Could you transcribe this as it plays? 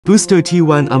Booster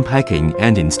T1 unpacking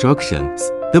and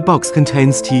instructions. The box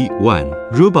contains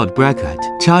T1 robot bracket,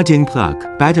 charging plug,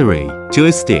 battery,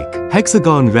 joystick,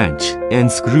 hexagon wrench,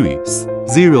 and screws.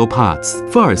 0 parts.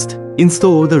 First,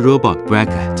 install the robot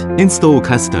bracket. Install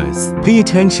casters. Pay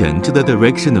attention to the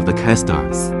direction of the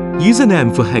casters. Use an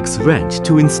M for hex wrench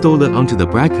to install it onto the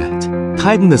bracket.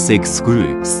 Tighten the 6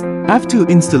 screws. After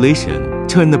installation,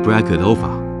 turn the bracket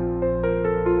over.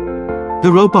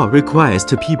 The robot requires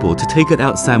 2 people to take it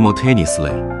out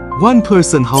simultaneously. One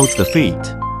person holds the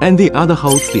feet, and the other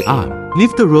holds the arm.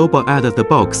 Lift the robot out of the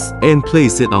box and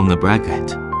place it on the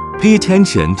bracket. Pay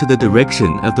attention to the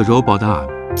direction of the robot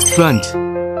arm. Front,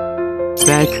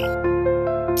 back,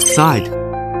 side.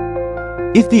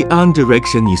 If the arm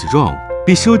direction is wrong,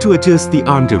 be sure to adjust the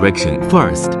arm direction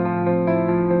first.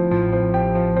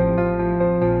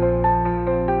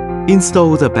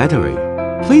 Install the battery.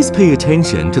 Please pay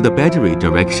attention to the battery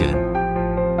direction.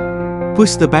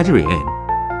 Push the battery in.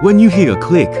 When you hear a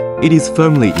click, it is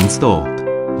firmly installed.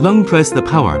 Long press the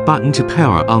power button to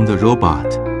power on the robot.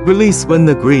 Release when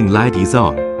the green light is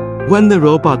on. When the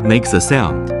robot makes a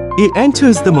sound, it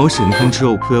enters the motion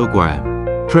control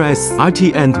program. Press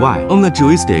RT and Y on the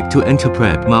joystick to enter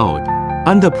prep mode.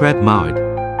 Under prep mode,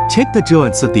 check the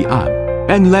joints of the arm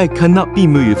and leg cannot be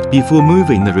moved before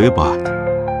moving the robot.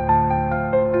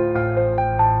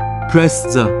 Press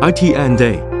the RT and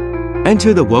A.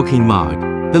 Enter the walking mode.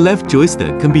 The left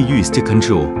joystick can be used to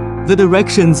control the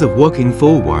directions of walking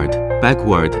forward,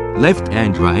 backward, left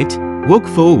and right, walk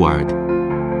forward,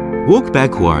 walk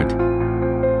backward,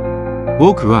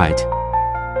 walk right,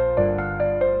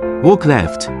 walk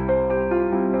left.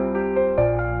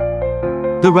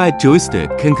 The right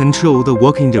joystick can control the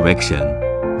walking direction.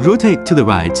 Rotate to the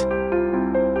right,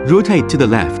 rotate to the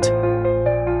left.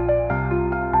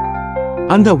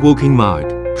 Under walking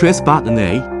mode, press button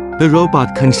A. The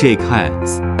robot can shake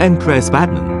hands, and press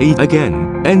button A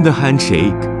again, and the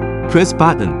handshake. Press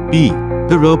button B.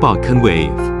 The robot can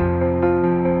wave.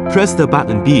 Press the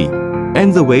button B,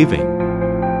 and the waving.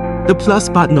 The plus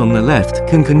button on the left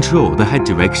can control the head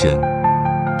direction.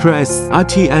 Press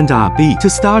RT and RB to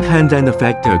start hand and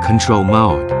effector control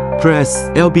mode. Press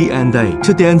LB and A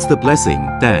to dance the blessing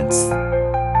dance.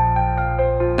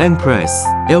 And press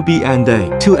LB and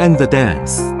A to end the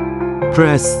dance.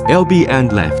 Press LB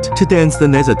and left to dance the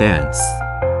nether dance.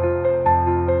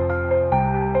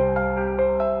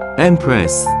 And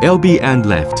press LB and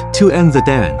left to end the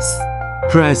dance.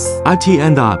 Press RT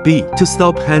and RB to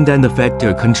stop hand and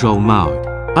effector control mode.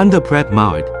 Under prep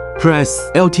mode, press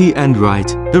LT and right.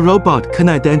 The robot can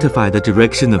identify the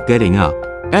direction of getting up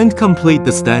and complete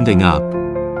the standing up.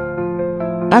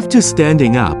 After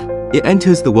standing up, it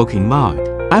enters the walking mode.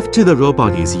 After the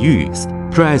robot is used,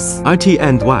 press RT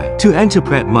and Y to enter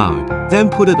prep mode, then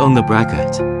put it on the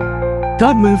bracket.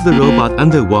 Don't move the robot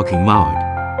under walking mode.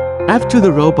 After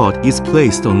the robot is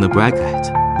placed on the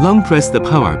bracket, long press the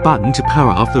power button to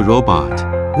power off the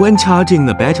robot. When charging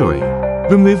the battery,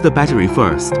 remove the battery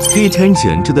first. Pay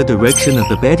attention to the direction of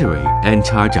the battery and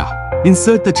charger.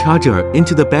 Insert the charger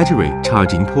into the battery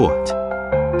charging port.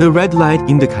 The red light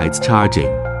indicates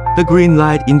charging. The green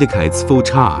light indicates full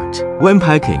charge. When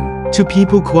packing, 2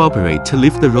 people cooperate to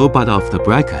lift the robot off the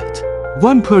bracket.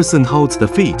 One person holds the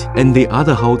feet and the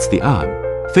other holds the arm,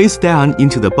 face down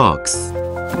into the box.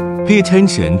 Pay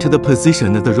attention to the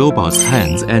position of the robot's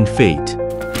hands and feet.